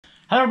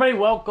Hello everybody,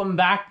 welcome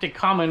back to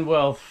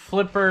Commonwealth.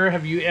 Flipper,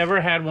 have you ever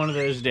had one of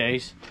those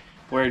days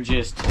where it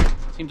just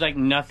seems like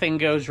nothing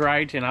goes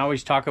right? And I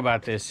always talk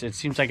about this. It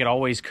seems like it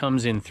always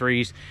comes in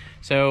threes.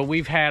 So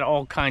we've had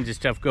all kinds of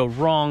stuff go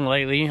wrong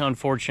lately,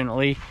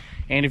 unfortunately.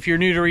 And if you're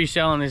new to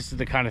reselling, this is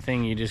the kind of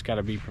thing you just got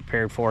to be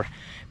prepared for.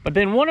 But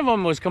then one of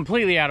them was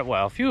completely out of,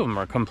 well, a few of them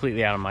are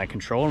completely out of my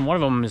control. And one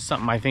of them is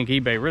something I think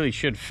eBay really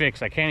should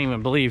fix. I can't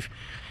even believe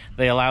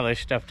they allow this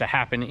stuff to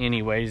happen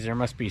anyways. There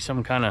must be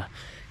some kind of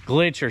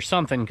glitch or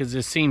something because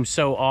this seems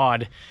so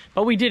odd.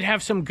 But we did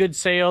have some good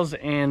sales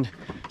and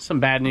some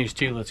bad news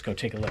too. Let's go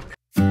take a look.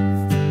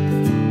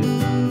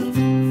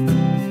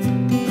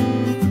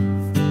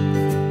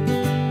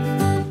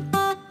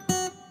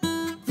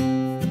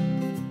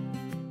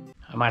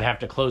 I might have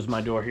to close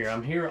my door here.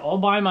 I'm here all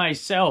by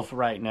myself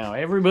right now.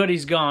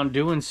 Everybody's gone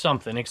doing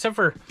something except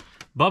for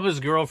Bubba's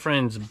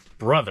girlfriend's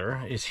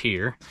brother is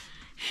here.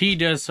 He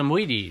does some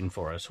weed eating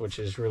for us, which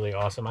is really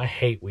awesome. I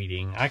hate weed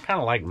eating. I kind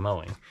of like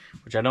mowing,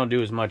 which I don't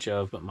do as much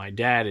of, but my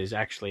dad is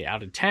actually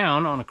out of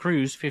town on a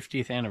cruise,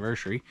 50th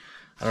anniversary.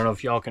 I don't know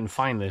if y'all can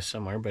find this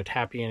somewhere, but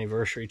happy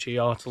anniversary to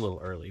y'all. It's a little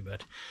early,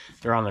 but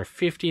they're on their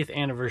 50th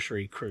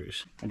anniversary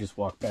cruise. I just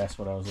walked past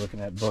what I was looking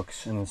at,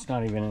 books, and it's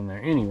not even in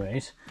there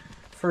anyways.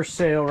 First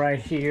sale right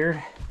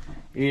here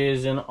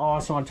is an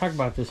awesome, I talked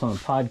about this on the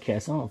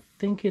podcast. I don't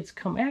think it's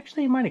come,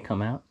 actually it might have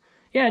come out.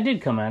 Yeah, it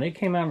did come out. It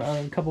came out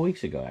a couple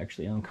weeks ago,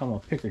 actually, on the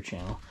Commonwealth Picker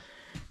channel.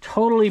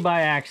 Totally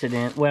by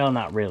accident. Well,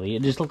 not really.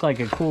 It just looked like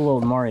a cool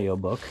old Mario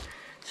book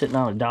sitting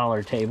on a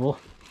dollar table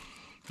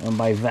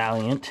by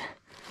Valiant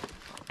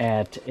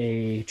at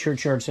a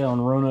churchyard sale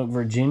in Roanoke,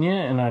 Virginia.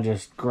 And I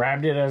just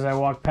grabbed it as I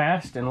walked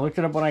past and looked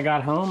it up when I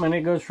got home. And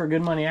it goes for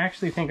good money. I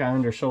actually think I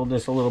undersold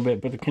this a little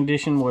bit, but the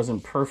condition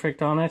wasn't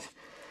perfect on it.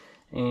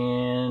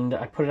 And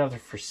I put it out there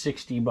for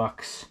 60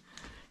 bucks.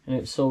 And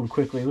it sold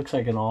quickly. It looks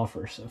like an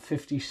offer. So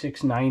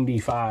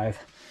 $56.95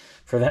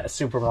 for that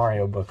Super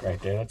Mario book right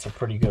there. That's a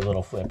pretty good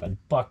little flip. A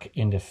buck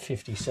into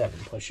 57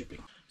 plus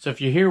shipping. So if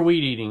you hear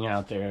weed eating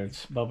out there,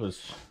 it's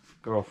Bubba's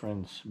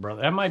girlfriend's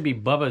brother. That might be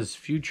Bubba's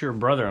future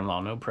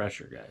brother-in-law. No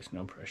pressure, guys.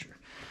 No pressure.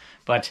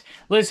 But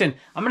listen,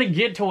 I'm going to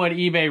get to what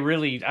eBay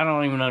really, I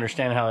don't even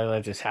understand how they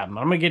let this happen.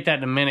 I'm going to get that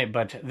in a minute,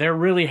 but there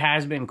really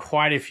has been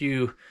quite a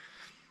few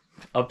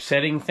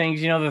upsetting things.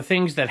 You know, the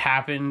things that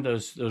happen,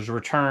 those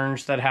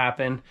returns that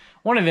happen.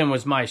 One of them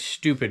was my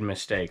stupid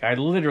mistake. I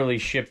literally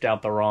shipped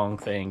out the wrong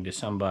thing to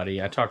somebody.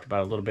 I talked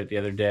about it a little bit the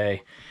other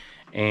day,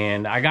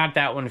 and I got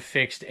that one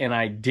fixed, and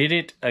I did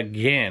it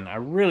again. I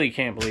really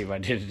can't believe I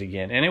did it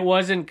again. And it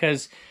wasn't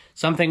because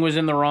something was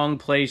in the wrong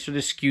place or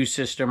the SKU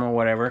system or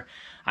whatever.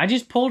 I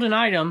just pulled an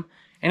item,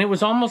 and it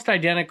was almost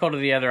identical to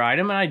the other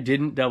item, and I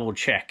didn't double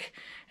check.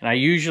 And I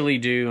usually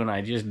do, and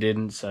I just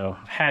didn't. So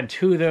I've had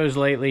two of those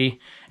lately,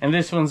 and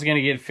this one's going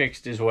to get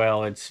fixed as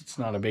well. It's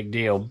not a big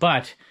deal.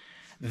 But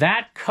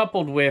that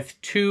coupled with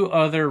two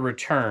other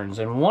returns,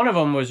 and one of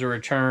them was a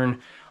return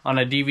on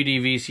a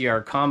DVD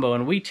VCR combo,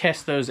 and we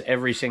test those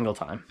every single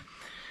time.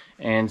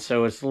 And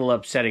so it's a little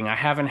upsetting. I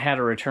haven't had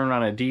a return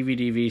on a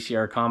DVD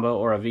VCR combo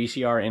or a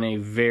VCR in a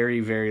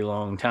very, very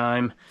long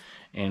time.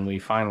 And we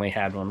finally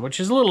had one, which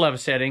is a little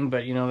upsetting,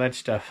 but you know, that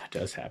stuff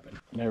does happen.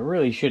 I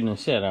really shouldn't have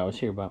said I was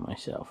here by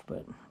myself,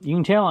 but you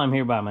can tell I'm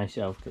here by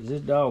myself because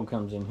this dog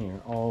comes in here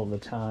all the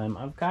time.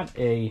 I've got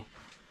a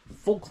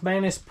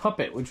Folkmanis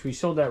puppet, which we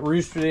sold that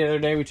rooster the other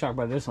day. We talked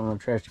about this on the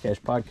Trash to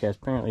Cash podcast.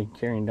 Apparently,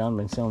 Carrie and Don have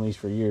been selling these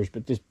for years,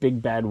 but this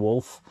big bad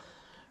wolf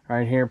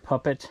right here,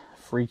 puppet,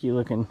 freaky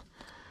looking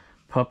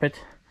puppet,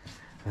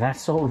 that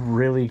sold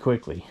really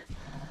quickly.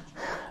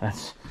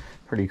 That's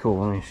pretty cool.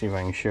 Let me see if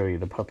I can show you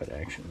the puppet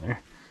action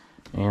there.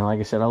 And like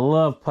I said, I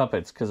love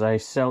puppets because I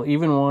sell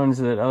even ones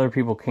that other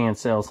people can't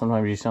sell.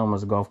 Sometimes you sell them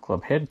as a golf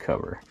club head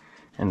cover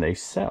and they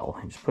sell.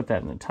 You just put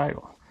that in the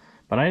title.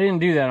 But I didn't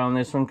do that on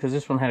this one because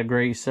this one had a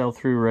great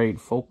sell-through rate.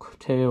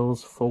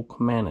 Folktails,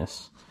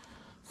 Folkmanis.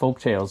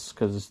 Folktails,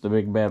 because it's the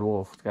big bad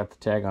wolf. It's got the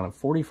tag on it.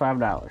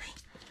 $45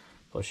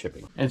 plus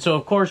shipping. And so,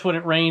 of course, when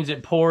it rains,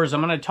 it pours.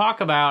 I'm going to talk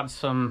about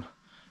some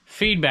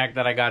feedback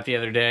that I got the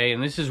other day,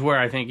 and this is where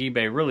I think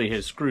eBay really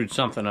has screwed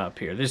something up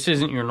here. This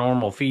isn't your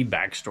normal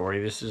feedback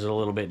story. This is a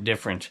little bit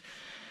different.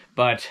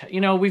 But,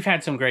 you know, we've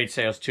had some great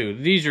sales too.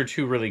 These are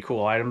two really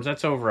cool items.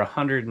 That's over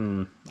 $100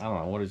 and, I don't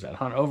know, what is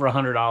that? Over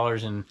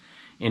 $100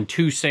 in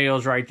two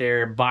sales right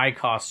there. Buy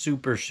cost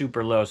super,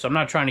 super low. So I'm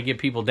not trying to get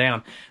people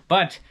down,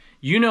 but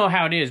you know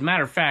how it is.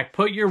 Matter of fact,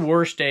 put your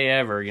worst day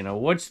ever. You know,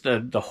 what's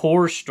the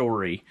horror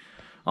story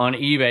on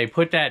eBay?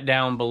 Put that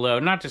down below,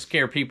 not to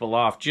scare people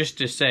off, just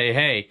to say,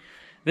 hey,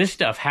 this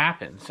stuff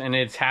happens, and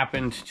it's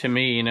happened to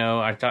me. You know,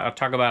 I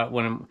talk about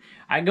when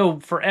I go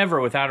forever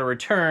without a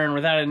return,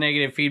 without a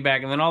negative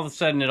feedback, and then all of a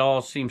sudden it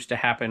all seems to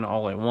happen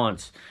all at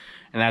once.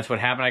 And that's what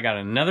happened. I got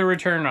another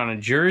return on a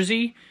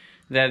jersey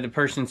that the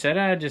person said,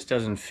 it just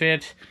doesn't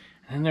fit.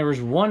 And there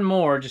was one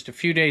more just a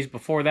few days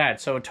before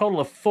that. So a total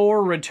of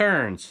 4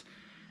 returns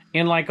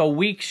in like a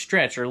week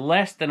stretch, or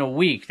less than a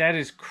week. That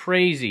is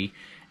crazy.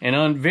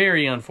 And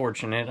very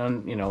unfortunate.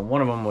 You know,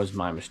 one of them was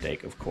my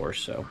mistake, of course,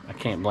 so I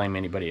can't blame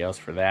anybody else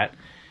for that.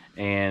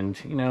 And,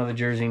 you know, the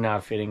jersey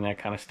not fitting, that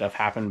kind of stuff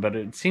happened. But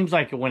it seems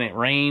like when it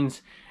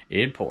rains,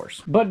 it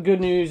pours. But good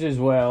news as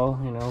well,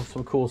 you know,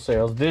 some cool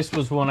sales. This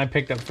was one I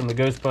picked up from the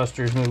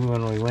Ghostbusters movie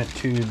when we went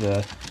to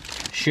the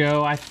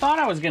show. I thought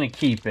I was going to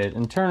keep it,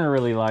 and Turner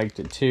really liked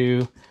it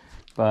too.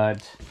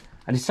 But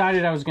I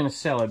decided I was going to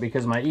sell it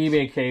because my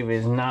eBay cave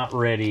is not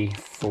ready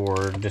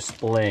for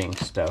displaying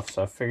stuff.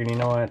 So I figured, you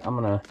know what, I'm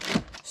going to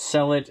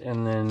sell it,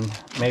 and then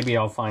maybe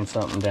I'll find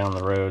something down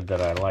the road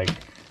that I like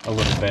a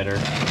little better.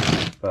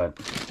 But,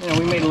 you know,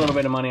 we made a little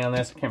bit of money on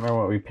this. I can't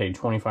remember what we paid,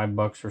 25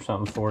 bucks or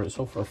something for it.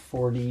 So for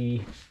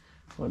 40,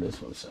 what does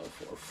this one sell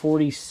for?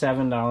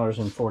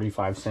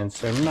 $47.45.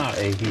 So not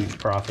a huge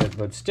profit,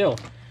 but still,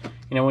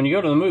 you know, when you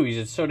go to the movies,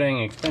 it's so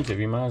dang expensive.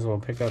 You might as well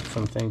pick up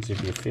some things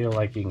if you feel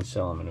like you can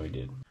sell them, and we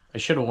did. I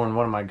should have worn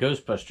one of my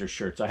Ghostbusters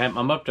shirts.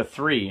 I'm up to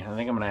 3. I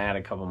think I'm going to add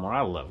a couple more. I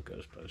love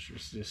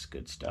Ghostbusters. This is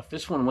good stuff.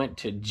 This one went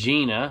to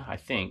Gina, I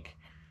think.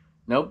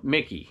 Nope,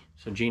 Mickey.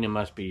 So Gina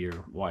must be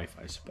your wife,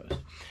 I suppose.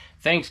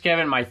 Thanks,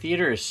 Kevin. My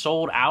theater is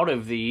sold out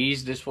of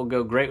these. This will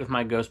go great with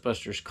my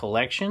Ghostbusters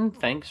collection.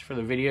 Thanks for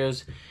the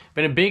videos.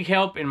 Been a big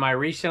help in my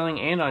reselling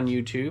and on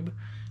YouTube.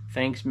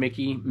 Thanks,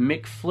 Mickey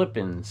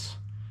McFlippins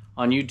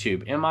on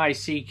YouTube.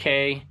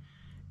 MickFlippins.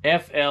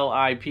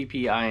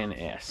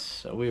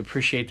 So we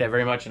appreciate that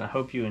very much, and I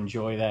hope you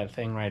enjoy that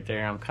thing right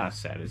there. I'm kind of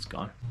sad it's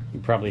gone.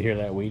 You probably hear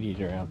that weed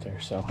eater out there.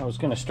 So I was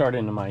going to start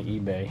into my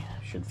eBay.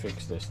 Should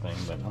fix this thing,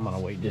 but I'm going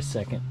to wait just a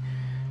second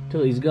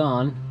till he's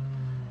gone.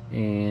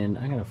 And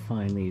I gotta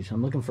find these.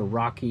 I'm looking for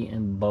Rocky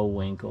and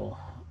Bullwinkle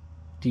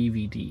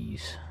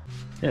DVDs.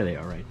 There they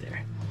are right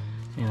there.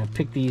 And I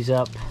picked these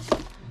up.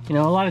 You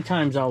know, a lot of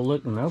times I'll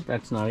look, nope,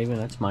 that's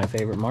my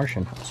favorite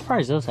Martian. I'm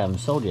surprised those haven't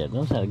sold yet.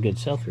 Those had a good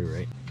sell-through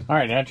rate. All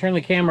right, now I turned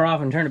the camera off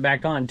and turned it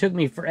back on. It took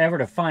me forever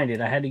to find it.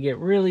 I had to get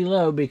really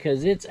low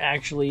because it's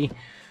actually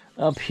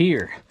up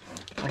here.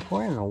 Like,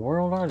 where in the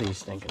world are these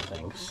stinking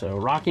things? So,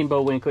 Rocky and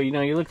Bullwinkle, you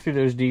know, you look through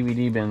those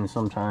DVD bins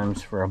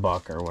sometimes for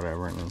 $1 or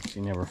whatever, and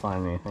you never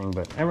find anything.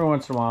 But every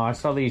once in a while, I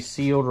saw these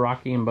sealed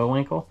Rocky and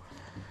Bullwinkle,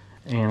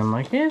 and I'm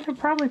like, yeah, they're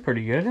probably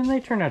pretty good. And they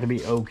turned out to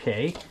be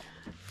okay.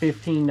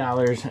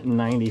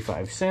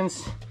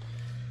 $15.95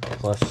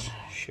 plus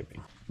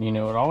shipping. You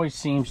know, it always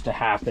seems to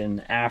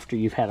happen after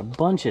you've had a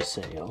bunch of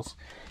sales,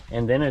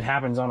 and then it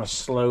happens on a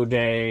slow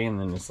day, and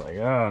then it's like,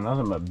 oh,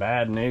 nothing but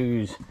bad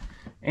news.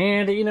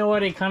 And you know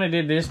what, it kind of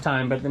did this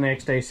time, but the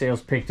next day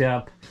sales picked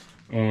up,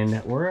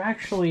 and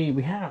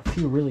we had a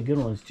few really good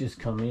ones just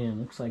come in.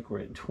 Looks like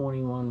we're at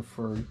 21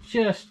 for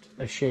just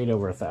a shade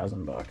over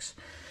 $1,000.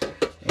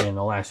 And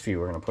the last few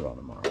we're going to put on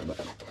tomorrow.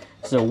 But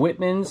so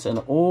Whitman's, an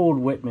old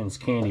Whitman's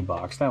candy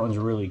box. That one's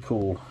really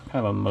cool.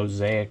 Kind of a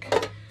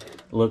mosaic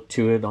look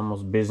to it,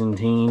 almost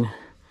Byzantine.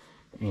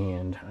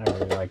 And I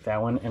really like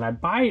that one. And I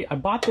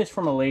bought this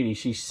from a lady.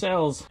 She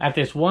sells at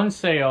this one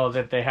sale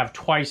that they have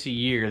twice a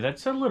year.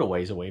 That's a little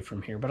ways away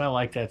from here, but I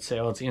like that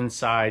sale. It's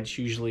inside. It's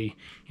usually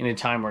in a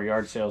time where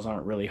yard sales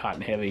aren't really hot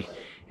and heavy.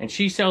 And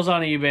she sells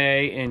on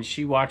eBay, and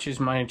she watches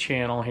my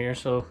channel here,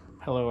 so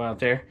hello out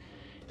there.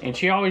 And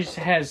she always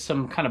has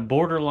some kind of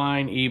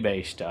borderline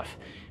eBay stuff.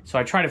 So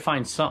I try to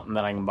find something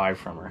that I can buy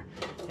from her.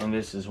 And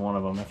this is one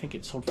of them. I think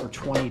it sold for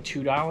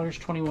 $22,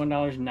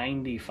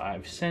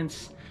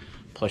 $21.95.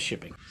 Plus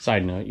shipping.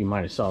 Side note, you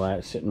might have saw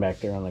that sitting back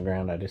there on the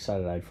ground. I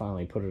decided I'd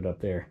finally put it up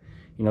there.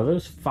 You know,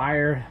 those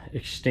fire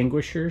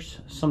extinguishers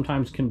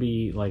sometimes can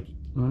be like,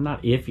 well,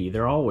 not iffy.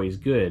 They're always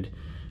good.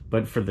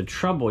 But for the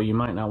trouble, you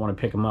might not want to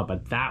pick them up.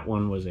 But that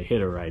one was a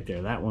hitter right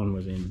there. That one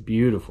was in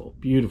beautiful,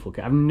 beautiful.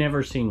 I've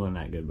never seen one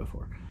that good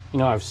before. You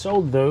know, I've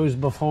sold those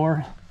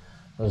before.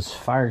 Those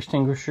fire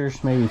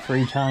extinguishers, maybe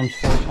 3 times,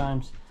 4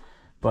 times.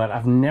 But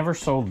I've never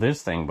sold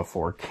this thing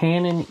before.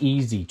 Canon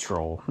Easy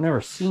Troll.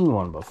 Never seen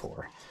one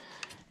before.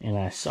 And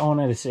I saw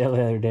one at a sale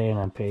the other day, and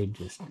I paid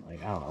just,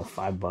 like, I don't know,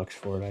 $5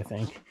 for it, I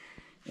think.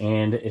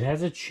 And it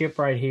has a chip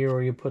right here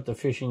where you put the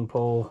fishing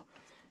pole.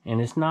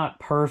 And it's not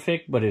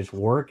perfect, but it's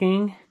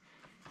working.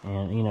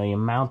 And, you know, you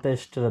mount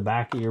this to the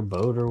back of your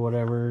boat or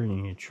whatever,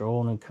 and you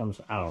troll, and it comes,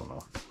 I don't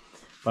know.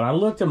 But I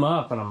looked them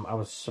up, and I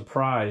was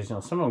surprised. You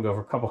know, some of them go for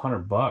a couple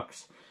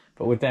 $100.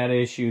 But with that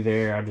issue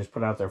there, I just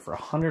put out there for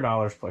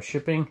 $100 plus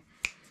shipping.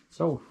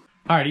 So...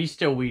 all right, he's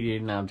still weed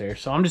eating out there.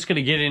 So I'm just going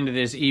to get into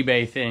this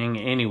eBay thing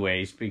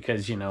anyways,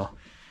 because, you know,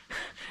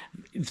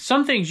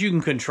 some things you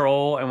can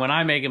control. And when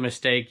I make a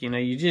mistake, you know,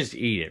 you just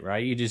eat it,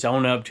 right? You just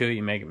own up to it.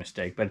 You make a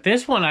mistake. But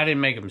this one I didn't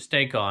make a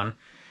mistake on.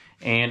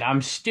 And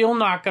I'm still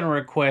not going to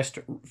request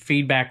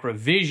feedback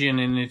revision.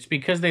 And it's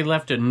because they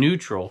left a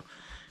neutral.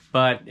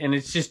 And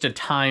it's just a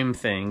time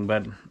thing.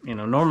 But, you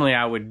know, normally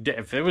I would,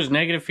 if there was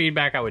negative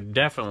feedback, I would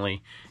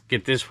definitely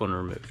get this one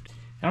removed.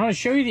 I want to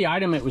show you the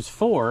item it was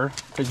for,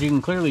 because you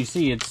can clearly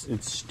see it's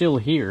still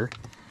here.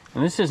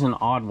 And this is an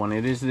odd one.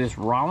 It is this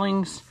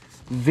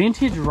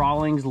vintage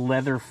Rawlings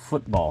leather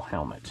football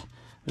helmet.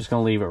 I'm just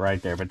going to leave it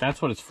right there, but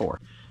that's what it's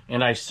for.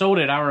 And I sold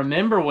it. I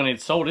remember when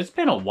it sold. It's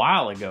been a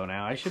while ago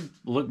now. I should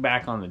look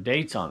back on the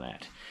dates on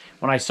that.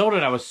 When I sold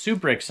it, I was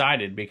super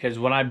excited, because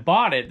when I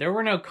bought it, there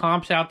were no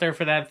comps out there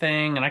for that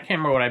thing. And I can't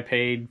remember what I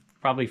paid,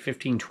 probably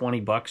 15, 20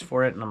 bucks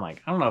for it. And I'm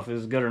like, I don't know if this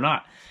is good or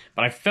not,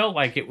 but I felt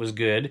like it was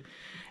good.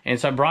 And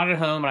so I brought it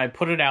home and I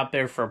put it out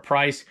there for a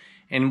price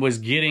and was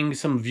getting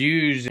some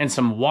views and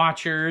some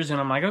watchers. And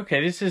I'm like,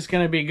 okay, this is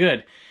going to be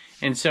good.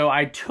 And so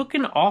I took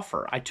an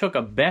offer. I took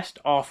a best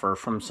offer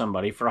from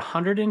somebody for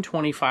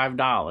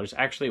 $125.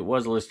 Actually, it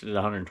was listed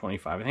at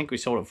 $125. I think we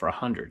sold it for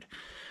 $100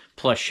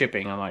 plus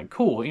shipping. I'm like,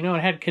 cool. You know,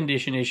 it had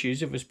condition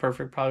issues. If it was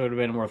perfect, probably would have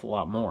been worth a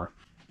lot more.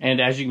 And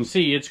as you can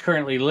see, it's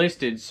currently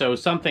listed, so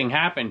something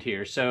happened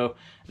here. So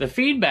the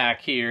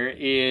feedback here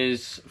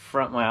is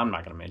from, well, I'm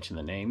not going to mention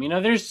the name. You know,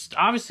 there's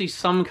obviously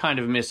some kind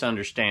of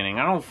misunderstanding.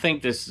 I don't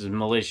think this is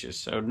malicious,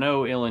 so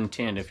no ill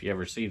intent if you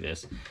ever see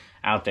this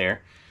out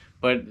there.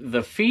 But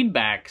the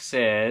feedback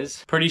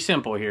says, pretty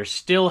simple here,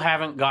 still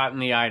haven't gotten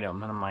the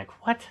item. And I'm like,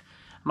 what?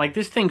 I'm like,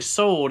 this thing's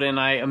sold, and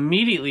I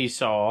immediately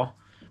saw,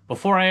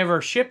 before I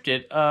ever shipped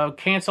it, a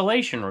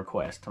cancellation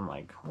request. I'm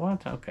like,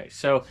 what? Okay,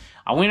 so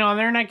I went on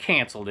there and I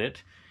canceled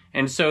it.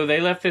 And so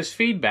they left this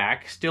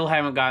feedback, still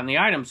haven't gotten the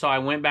item. So I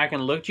went back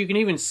and looked. You can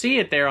even see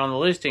it there on the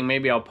listing.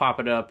 Maybe I'll pop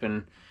it up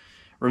and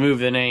remove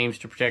the names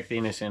to protect the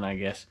innocent, I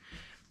guess.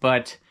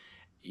 But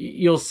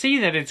you'll see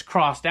that it's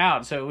crossed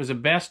out. So it was a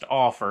best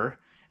offer.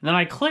 And then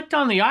I clicked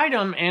on the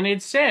item and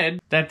it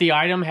said that the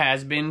item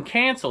has been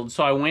canceled.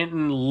 So I went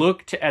and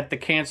looked at the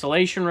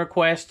cancellation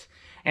request,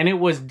 and it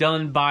was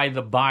done by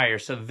the buyer.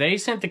 So they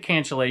sent the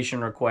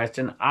cancellation request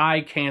and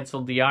I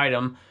canceled the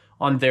item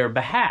on their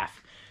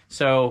behalf.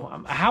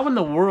 So how in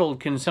the world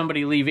can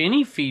somebody leave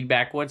any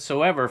feedback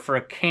whatsoever for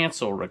a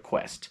cancel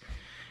request?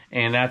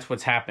 And that's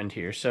what's happened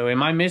here. So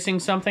am I missing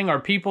something? Are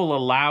people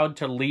allowed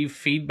to leave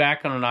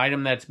feedback on an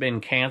item that's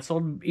been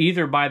canceled,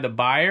 either by the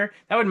buyer?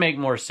 That would make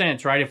more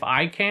sense, right? If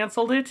I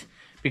canceled it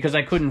because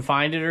I couldn't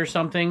find it or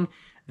something,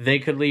 they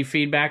could leave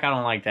feedback. I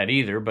don't like that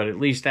either, but at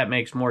least that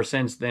makes more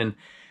sense than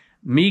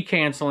me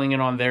canceling it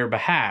on their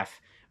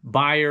behalf.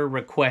 Buyer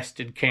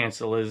requested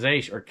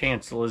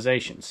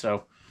cancellation.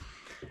 So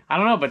I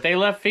don't know, but they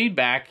left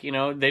feedback. You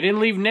know, they didn't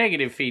leave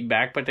negative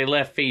feedback, but they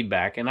left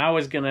feedback. And I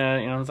was gonna,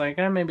 you know, I was like,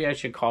 maybe I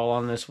should call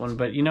on this one.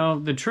 But you know,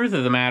 the truth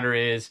of the matter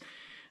is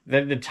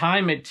that the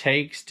time it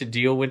takes to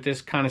deal with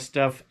this kind of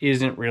stuff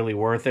isn't really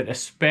worth it,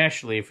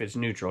 especially if it's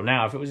neutral.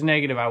 Now, if it was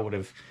negative, I would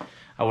have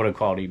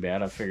called eBay.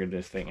 I'd have figured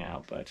this thing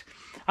out. But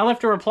I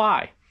left a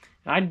reply.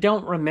 I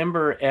don't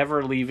remember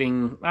ever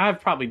leaving. I've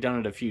probably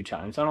done it a few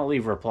times. I don't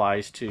leave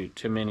replies to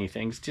many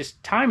things.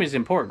 Just time is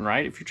important,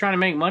 right? If you're trying to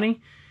make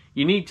money,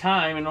 you need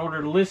time in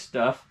order to list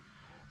stuff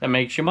that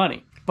makes you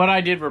money. But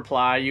I did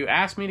reply. You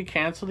asked me to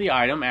cancel the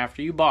item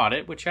after you bought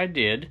it, which I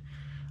did.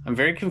 I'm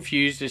very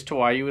confused as to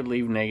why you would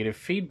leave negative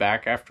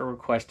feedback after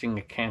requesting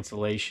a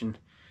cancellation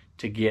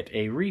to get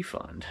a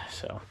refund.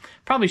 So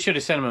probably should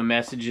have sent him a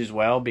message as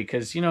well,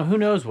 because, you know, who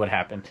knows what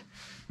happened.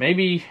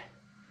 Maybe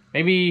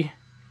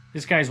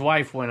this guy's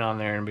wife went on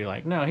there and be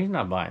like, no, he's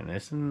not buying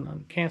this,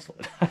 and cancel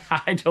it.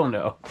 I don't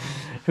know.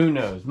 Who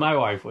knows? My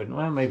wife wouldn't.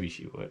 Well, maybe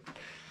she would.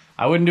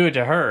 I wouldn't do it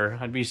to her.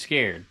 I'd be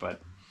scared.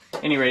 But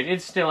at any rate,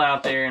 it's still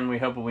out there, and we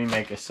hope we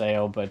make a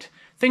sale. But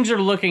things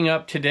are looking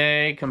up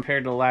today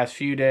compared to the last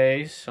few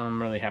days, so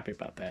I'm really happy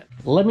about that.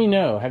 Let me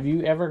know. Have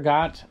you ever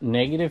got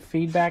negative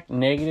feedback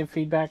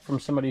from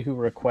somebody who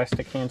requests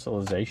a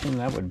cancellation?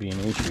 That would be an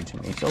issue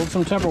to me. Sold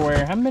some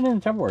Tupperware. Haven't been in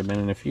Tupperware.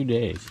 Been in a few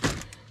days.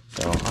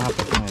 So I'll have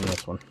to find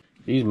this one.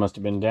 These must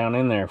have been down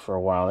in there for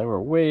a while. They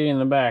were way in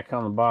the back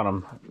on the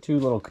bottom. 2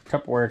 little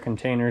Tupperware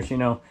containers. You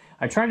know,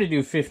 I try to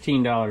do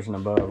 $15 and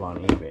above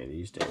on eBay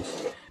these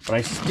days. But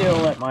I still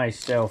let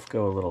myself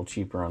go a little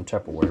cheaper on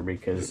Tupperware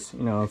because,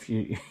 you know, if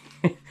you...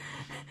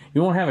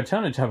 you won't have a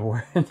ton of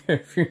Tupperware in there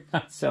if you're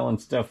not selling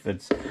stuff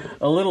that's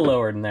a little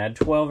lower than that.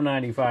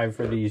 $12.95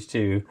 for these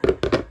two,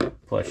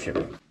 plus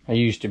shipping. I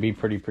used to be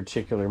pretty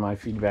particular. My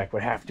feedback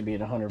would have to be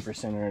at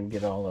 100% or I'd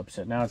get all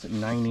upset. Now it's at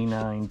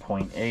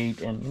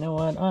 99.8, and you know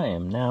what? I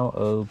am now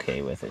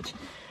okay with it.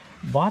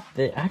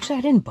 Actually,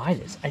 I didn't buy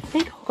this. I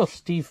think Uncle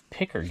Steve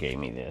Picker gave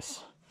me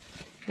this.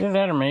 Either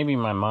that or maybe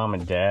my mom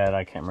and dad.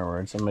 I can't remember.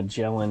 It's a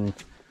Magellan.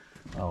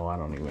 Oh, I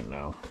don't even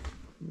know.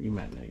 You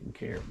might not even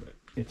care, but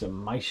it's a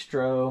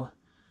Maestro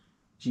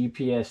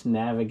GPS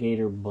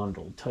Navigator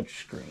Bundle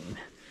touchscreen.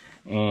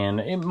 And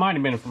it might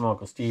have been from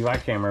Uncle Steve. I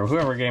can't remember.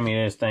 Whoever gave me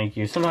this, thank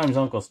you. Sometimes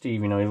Uncle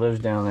Steve, you know, he lives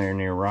down there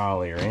near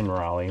Raleigh or in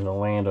Raleigh, the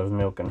land of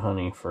milk and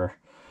honey for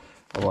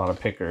a lot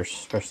of pickers,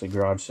 especially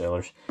garage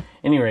sellers. At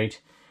any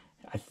rate,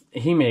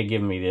 he may have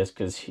given me this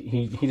because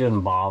he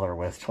doesn't bother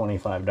with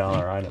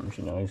 $25 items.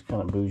 You know, he's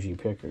kind of bougie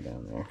picker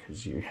down there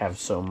because you have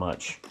so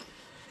much.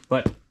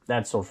 But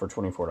that sold for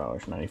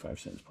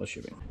 $24.95 plus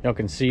shipping. Y'all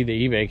can see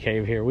the eBay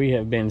cave here. We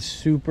have been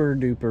super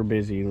duper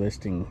busy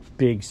listing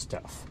big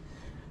stuff,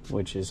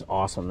 which is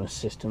awesome. The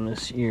system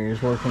this year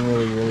is working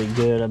really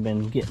good. I've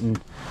been getting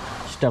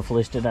stuff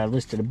listed. I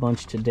listed a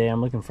bunch today.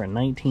 I'm looking for a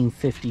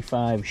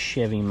 1955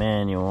 Chevy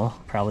manual.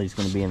 Probably is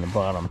going to be in the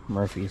bottom.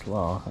 Murphy's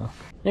Law, huh?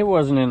 It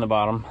wasn't in the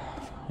bottom.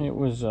 It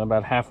was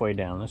about halfway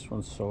down. This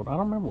one's sold. I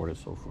don't remember what it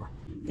sold for.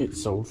 It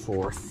sold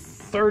for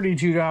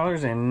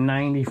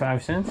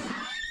 $32.95.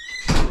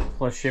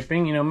 plus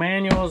shipping. You know,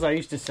 manuals, I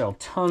used to sell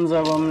tons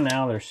of them.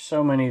 Now there's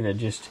so many that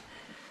just,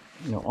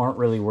 you know, aren't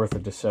really worth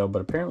it to sell.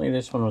 But apparently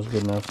this one was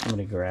good enough.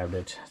 Somebody grabbed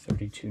it.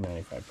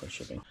 $32.95 plus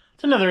shipping.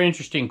 It's another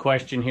interesting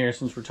question here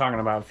since we're talking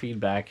about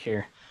feedback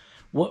here.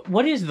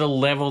 What is the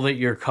level that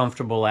you're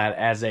comfortable at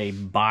as a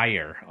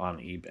buyer on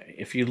eBay?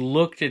 If you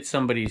looked at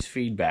somebody's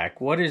feedback,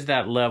 what is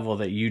that level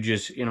that you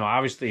just, you know,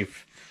 obviously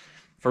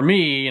for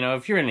me, you know,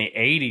 if you're in the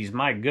 80s,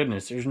 my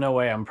goodness, there's no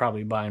way I'm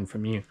probably buying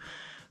from you.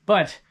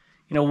 But,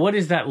 you know, what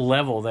is that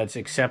level that's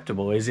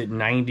acceptable? Is it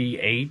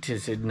 98?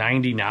 Is it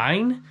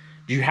 99?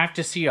 Do you have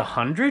to see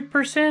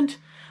 100%?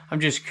 I'm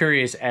just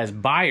curious, as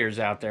buyers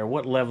out there,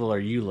 what level are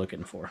you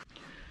looking for?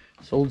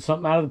 Sold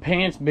something out of the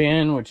pants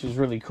bin, which is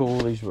really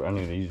cool. I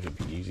knew these would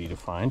be easy to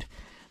find.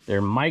 They're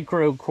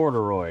micro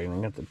corduroy, and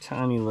they got the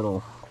tiny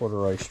little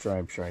corduroy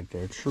stripes right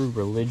there. True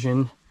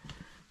Religion.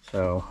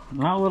 So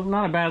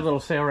not a bad little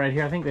sale right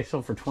here. I think they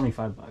sold for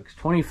 25 bucks,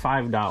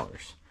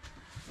 $25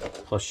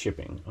 plus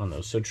shipping on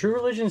those. So True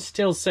Religion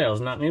still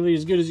sells, not nearly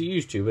as good as it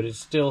used to, but it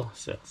still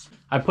sells.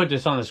 I put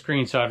this on the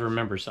screen so I'd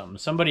remember something.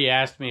 Somebody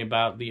asked me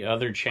about the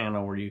other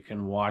channel where you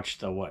can watch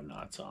the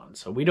whatnots on.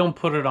 So we don't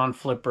put it on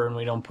Flipper, and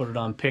we don't put it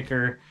on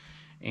Picker,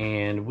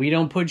 and we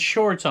don't put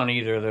shorts on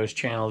either of those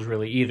channels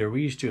really either.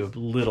 We used to a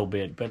little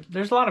bit, but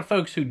there's a lot of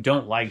folks who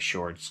don't like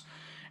shorts.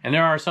 And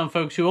there are some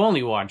folks who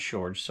only watch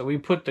shorts. So we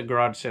put the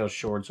Garage Sale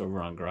Shorts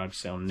over on Garage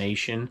Sale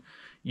Nation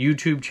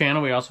YouTube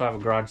channel. We also have a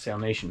Garage Sale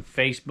Nation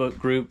Facebook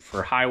group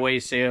for highway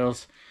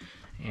sales.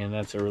 And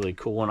that's a really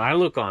cool one. I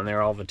look on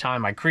there all the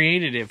time. I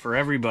created it for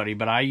everybody,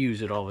 but I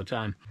use it all the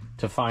time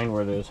to find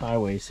where those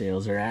highway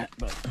sales are at.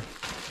 But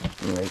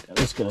anyway,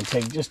 it's going to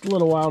take just a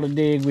little while to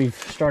dig. We've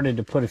started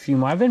to put a few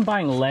more. I've been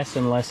buying less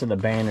and less of the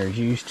banners.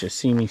 You used to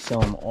see me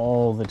sell them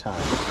all the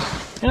time.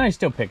 And I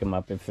still pick them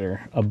up if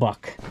they're a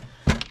buck.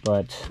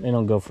 But they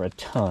don't go for a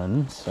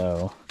ton,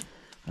 so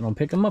I don't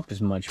pick them up as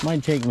much.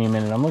 Might take me a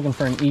minute. I'm looking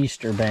for an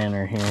Easter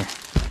banner here.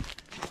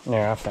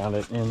 There, I found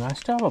it. And I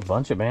still have a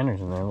bunch of banners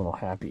in there. A little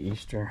Happy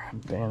Easter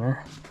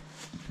banner.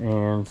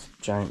 And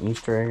giant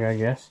Easter egg, I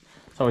guess.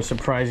 It's always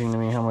surprising to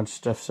me how much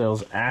stuff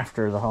sells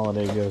after the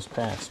holiday goes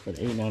past. But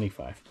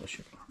 $8.95 plus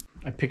shipping.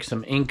 I picked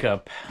some ink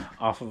up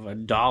off of a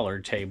dollar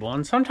table.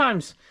 And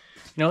sometimes,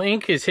 you know,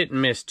 ink is hit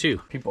and miss too.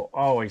 People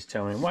always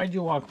tell me, why'd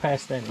you walk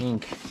past that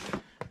ink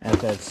at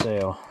that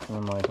sale? And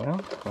I'm like, well,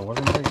 it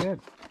wasn't very good.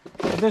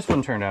 But this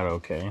one turned out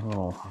okay. A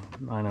little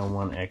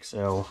 901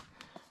 XL,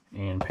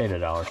 and paid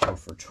 $1, sold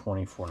for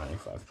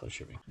 $24.95 plus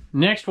shipping.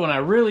 Next one I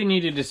really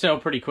needed to sell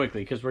pretty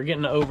quickly because we're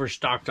getting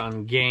overstocked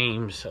on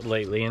games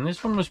lately. And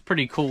this one was a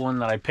pretty cool one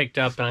that I picked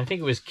up. And I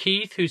think it was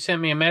Keith who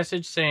sent me a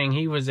message saying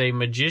he was a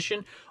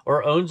magician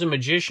or owns a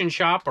magician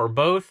shop or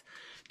both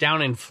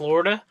down in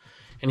Florida.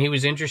 And he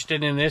was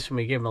interested in this, and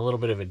we gave him a little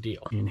bit of a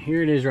deal. And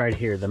here it is right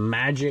here, the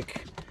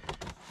Magic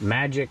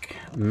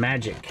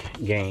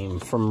game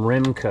from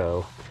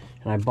Remco.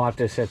 And I bought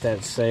this at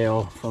that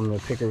sale from the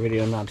Picker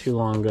video not too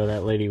long ago.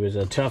 That lady was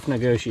a tough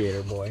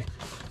negotiator, boy.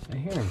 I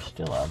hear him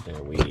still out there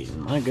weed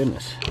eating. My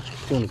goodness,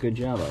 doing a good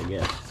job, I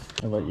guess.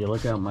 I'll let you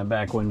look out my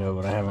back window,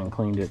 but I haven't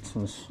cleaned it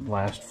since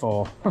last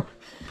fall.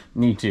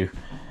 Need to.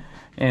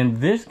 And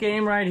this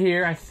game right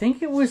here, I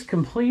think it was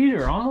complete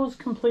or almost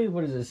complete.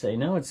 What does it say?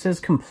 No, it says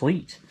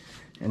complete.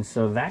 And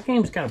so that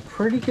game's got a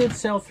pretty good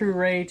sell-through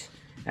rate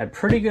at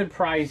pretty good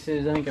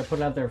prices. I think I put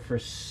it out there for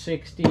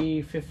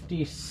 $60, $56,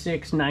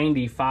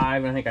 $95.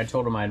 I think I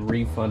told him I'd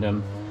refund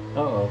him.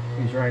 Uh-oh,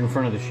 he's right in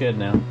front of the shed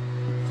now.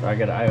 So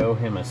I owe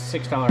him a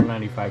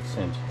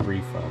 $6.95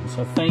 refund.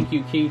 So thank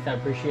you, Keith. I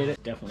appreciate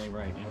it. Definitely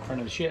right in front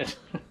of the shed.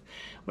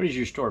 What is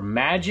your store?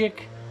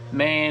 Magic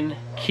Man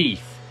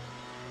Keith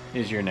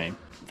is your name.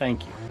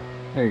 Thank you.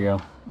 There you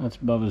go. That's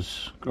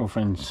Bubba's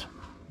girlfriend's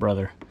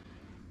brother.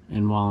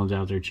 And Wallen's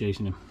out there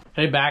chasing him.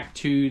 Hey, back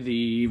to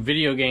the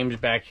video games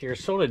back here.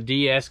 Sold a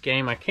DS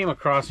game. I came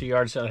across a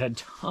yard sale that had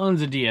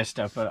tons of DS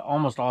stuff, but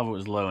almost all of it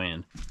was low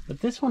end. But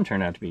this one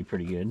turned out to be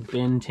pretty good.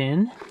 Ben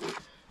 10.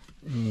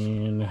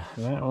 And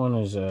that one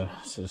is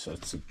it's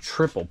a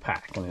triple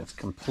pack, and it's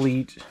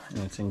complete, and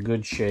it's in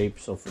good shape.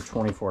 So for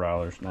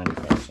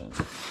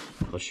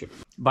 $24.95 plus shipping.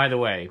 By the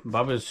way,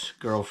 Bubba's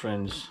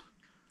girlfriend's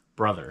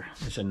brother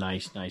is a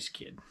nice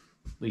kid.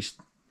 At least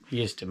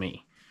he is to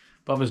me.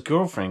 Bubba's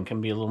girlfriend can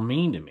be a little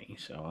mean to me,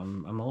 so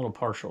I'm a little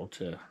partial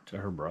to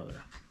her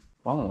brother.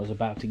 Wallen was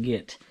about to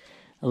get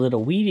a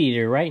little weed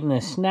eater right in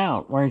the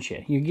snout, weren't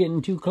you? You're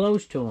getting too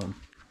close to him.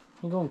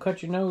 You're going to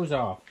cut your nose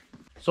off.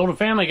 Sold a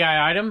Family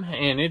Guy item,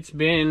 and it's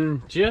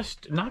been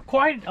just not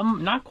quite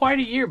a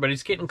year, but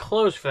it's getting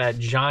close for that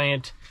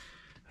giant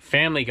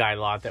Family Guy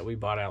lot that we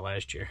bought out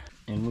last year.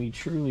 And we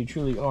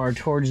truly are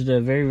towards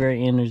the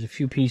very end. There's a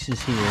few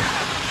pieces here,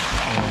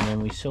 and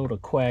then we sold a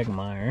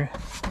Quagmire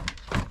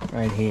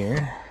right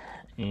here.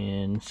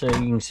 And so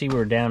you can see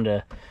we're down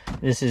to,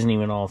 this isn't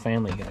even all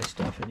Family Guy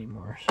stuff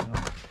anymore. So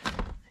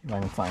if I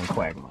can find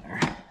Quagmire.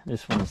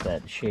 This one's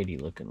that shady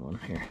looking one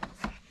here.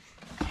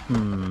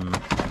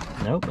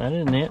 Nope, that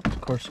isn't it.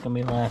 Of course, it's going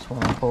to be the last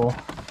one I pull.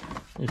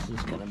 This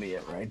is going to be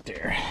it right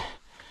there.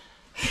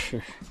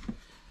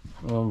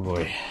 Oh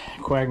boy,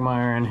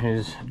 Quagmire and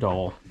his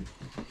doll.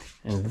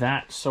 And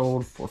that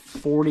sold for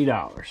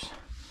 $40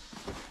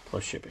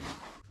 plus shipping.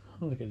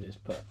 Look at this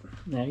pup.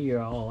 Now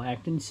you're all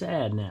acting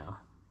sad now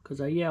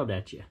because I yelled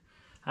at you.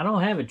 I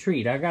don't have a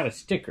treat. I got a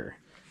sticker.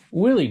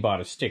 Willie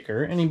bought a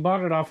sticker and he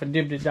bought it off of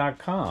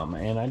dibdit.com,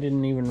 and I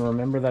didn't even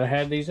remember that I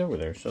had these over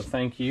there. So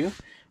thank you.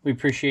 We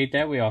appreciate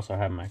that. We also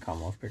have them at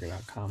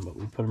commonwealthpicker.com, but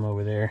we put them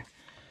over there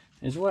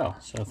as well.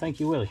 So thank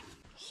you, Willie.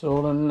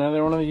 Sold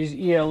another one of these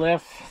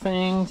ELF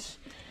things,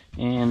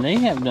 and they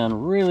have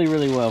done really,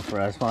 really well for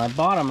us. When I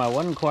bought them, I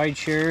wasn't quite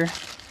sure.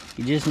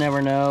 You just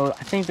never know.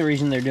 I think the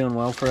reason they're doing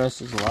well for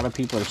us is a lot of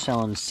people are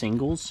selling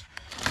singles,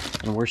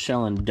 and we're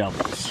selling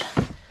doubles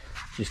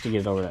just to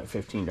get over that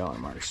 $15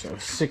 mark. So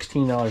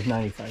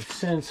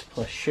 $16.95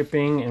 plus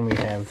shipping, and we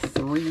have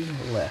 3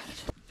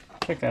 left.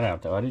 Check that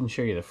out, though. I didn't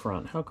show you the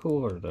front. How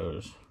cool are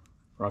those?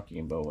 Rocky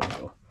and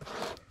Bullwinkle.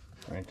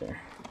 Right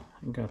there.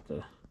 I got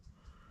the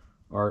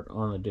art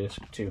on the disc,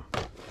 too.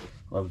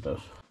 Love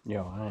those.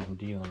 Yo, I am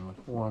dealing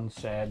with one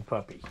sad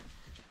puppy.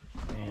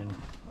 And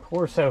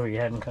poor Sophie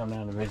hadn't come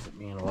down to visit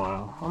me in a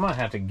while. I might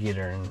have to get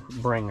her and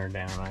bring her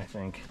down, I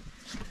think.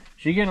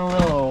 She's getting a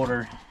little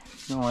older.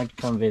 She don't like to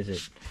come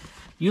visit.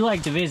 You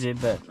like to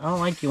visit, but I don't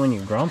like you when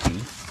you're grumpy.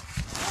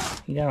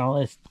 You got all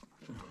this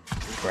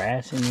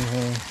grass in your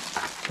hair.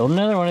 Sold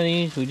another one of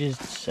these. We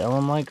just sell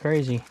them like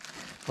crazy.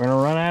 We're going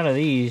to run out of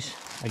these.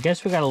 I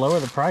guess we got to lower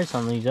the price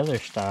on these other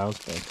styles,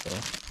 but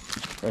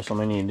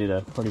WrestleMania did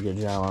a pretty good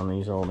job on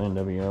these old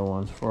NWO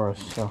ones for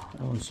us. So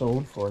that one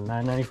sold for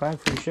 $9.95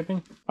 free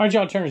shipping. All right,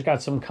 y'all. Turner's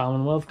got some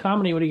Commonwealth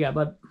comedy. What do you got,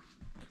 bud?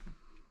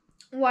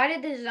 Why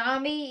did the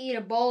zombie eat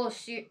a bowl of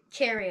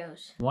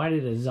Cheerios? Why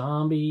did a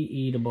zombie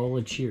eat a bowl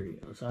of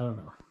Cheerios? I don't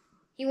know.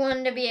 He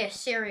wanted to be a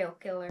serial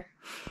killer.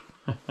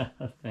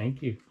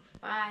 Thank you.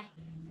 Bye.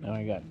 Now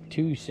I got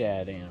 2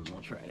 sad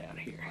animals right out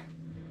here.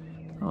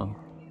 Oh,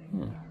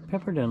 yeah.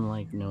 Pepper doesn't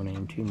like No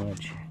Name too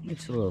much.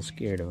 Gets a little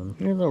scared of him.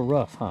 You're a little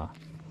rough, huh?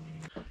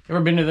 Ever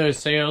been to those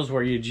sales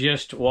where you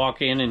just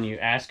walk in and you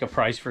ask a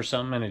price for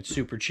something and it's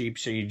super cheap,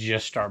 so you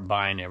just start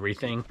buying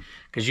everything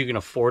because you can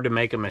afford to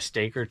make a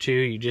mistake or two?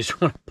 You just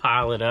want to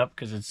pile it up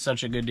because it's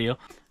such a good deal.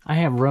 I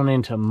have run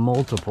into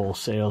multiple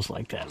sales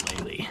like that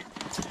lately,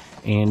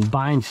 and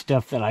buying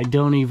stuff that I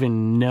don't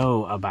even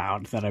know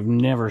about, that I've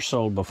never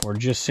sold before,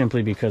 just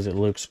simply because it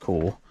looks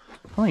cool.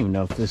 I don't even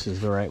know if this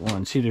is the right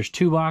one. See, there's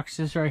 2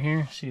 boxes right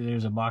here. See,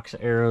 there's a box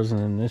of arrows and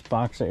then this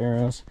box of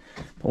arrows.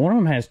 But one of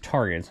them has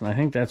targets, and I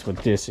think that's what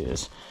this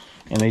is.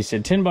 And they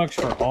said $10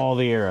 for all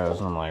the arrows.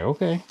 And I'm like,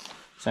 okay,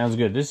 sounds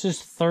good. This is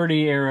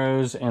 30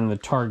 arrows and the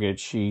target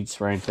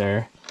sheets right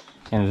there.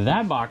 And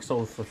that box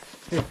sold for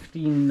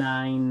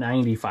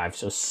 $59.95,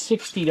 so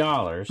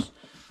 $60.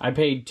 I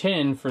paid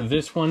 $10 for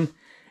this one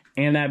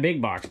and that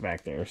big box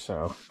back there,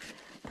 so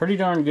pretty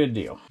darn good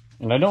deal.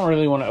 And I don't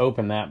really want to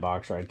open that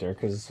box right there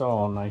because it's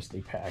all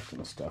nicely packed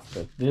and stuff.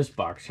 But this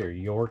box here,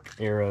 York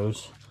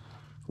arrows,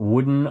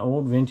 wooden,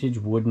 old vintage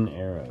wooden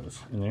arrows.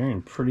 And they're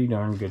in pretty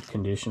darn good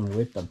condition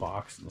with the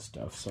box and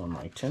stuff. So I'm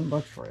like,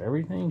 $10 for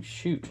everything?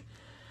 Shoot.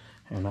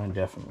 And I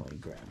definitely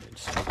grabbed it.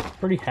 So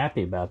pretty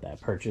happy about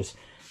that purchase.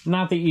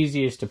 Not the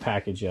easiest to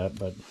package up,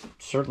 but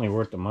certainly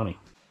worth the money.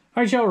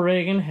 All right, y'all.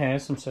 Reagan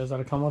has some sales out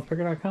of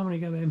CommonwealthPicker.com. What do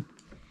you got, babe?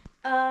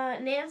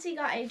 Nancy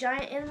got a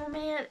giant animal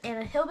man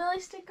and a hillbilly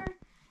sticker.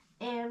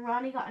 And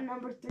Ronnie got a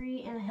number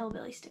 3 and a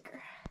hillbilly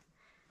sticker.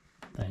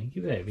 Thank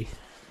you, baby.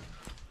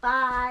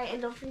 Bye.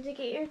 And don't forget to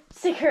get your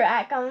sticker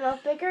at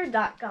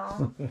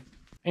CommonwealthPicker.com.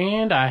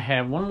 And I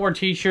have one more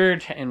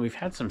t-shirt, and we've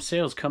had some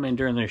sales come in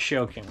during this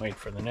show. Can't wait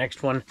for the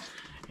next one.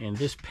 And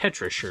this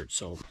Petra shirt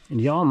sold. And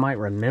y'all might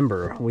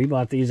remember, we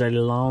bought these a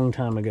long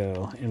time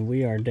ago, and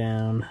we are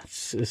down.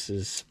 This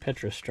is,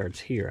 Petra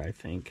starts here, I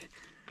think.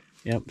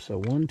 Yep, so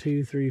 1,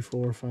 2, 3,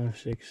 4, 5,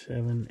 6,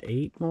 7,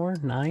 8 more,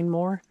 9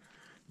 more.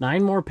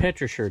 9 more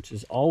Petra shirts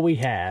is all we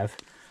have,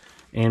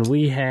 and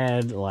we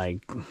had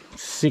like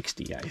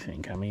 60, I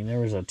think. I mean,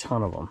 there was a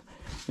ton of them.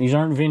 These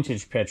aren't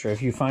vintage Petra.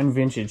 If you find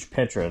vintage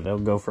Petra, they'll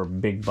go for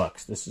big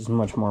bucks. This is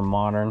much more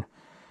modern,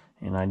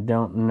 and I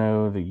don't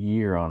know the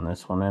year on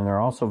this one. And they're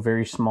also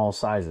very small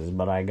sizes,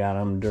 but I got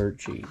them dirt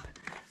cheap.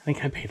 I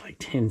think I paid like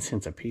 10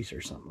 cents a piece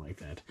or something like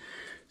that.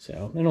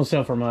 So they don't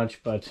sell for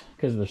much, but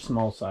because they're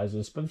small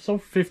sizes. But it's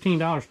sold for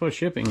 $15 plus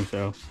shipping,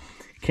 so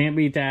can't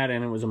beat that.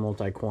 And it was a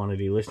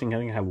multi-quantity listing. I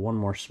think I have one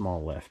more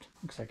small left.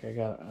 Looks like I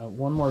got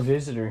one more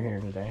visitor here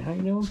today. How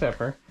you doing,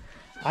 Pepper?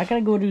 I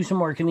gotta go do some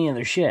work in the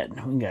other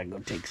shed. We gotta go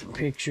take some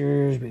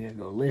pictures. We gotta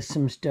go list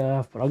some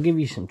stuff. But I'll give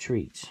you some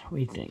treats. What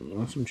do you think? You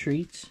want some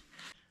treats?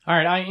 All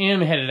right, I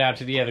am headed out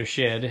to the other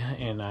shed,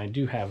 and I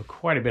do have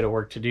quite a bit of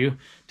work to do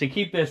to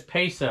keep this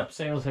pace up.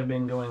 Sales have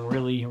been going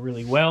really,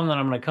 really well, and then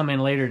I'm going to come in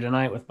later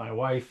tonight with my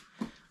wife.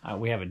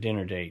 We have a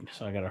dinner date,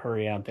 so I got to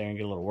hurry out there and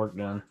get a little work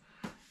done,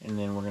 and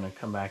then we're going to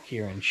come back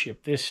here and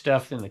ship this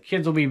stuff. Then the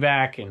kids will be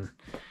back, and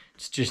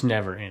it's just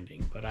never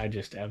ending. But I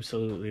just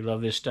absolutely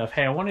love this stuff.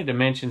 Hey, I wanted to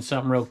mention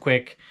something real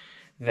quick,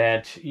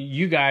 that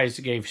you guys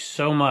gave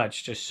so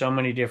much to so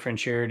many different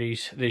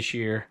charities this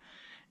year.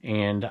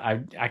 And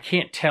I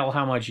can't tell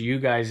how much you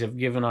guys have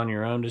given on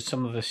your own to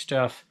some of this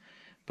stuff,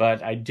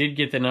 but I did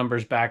get the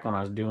numbers back when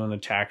I was doing the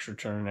tax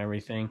return and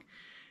everything.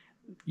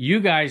 You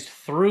guys,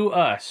 through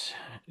us,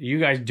 you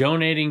guys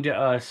donating to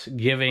us,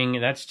 giving,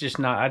 that's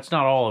not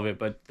all of it,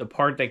 but the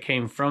part that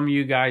came from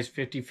you guys,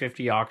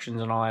 50/50 auctions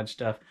and all that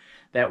stuff,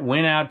 that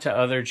went out to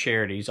other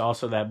charities.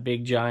 Also that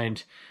big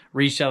giant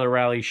reseller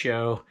rally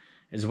show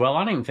as well.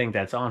 I don't even think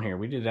that's on here.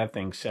 We did that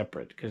thing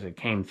separate because it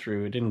came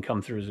through. It didn't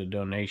come through as a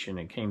donation.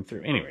 It came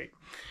through. Anyway,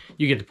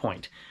 you get the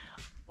point.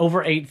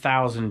 Over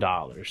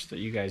 $8,000 that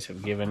you guys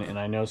have given, and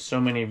I know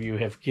so many of you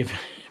have given.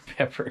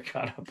 Pepper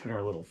got up in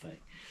her little thing.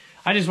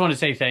 I just want to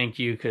say thank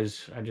you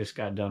because I just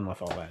got done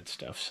with all that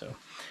stuff. So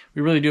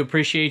we really do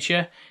appreciate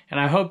you, and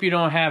I hope you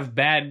don't have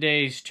bad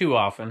days too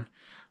often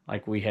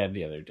like we had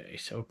the other day.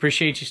 So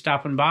appreciate you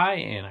stopping by,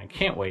 and I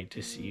can't wait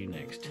to see you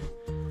next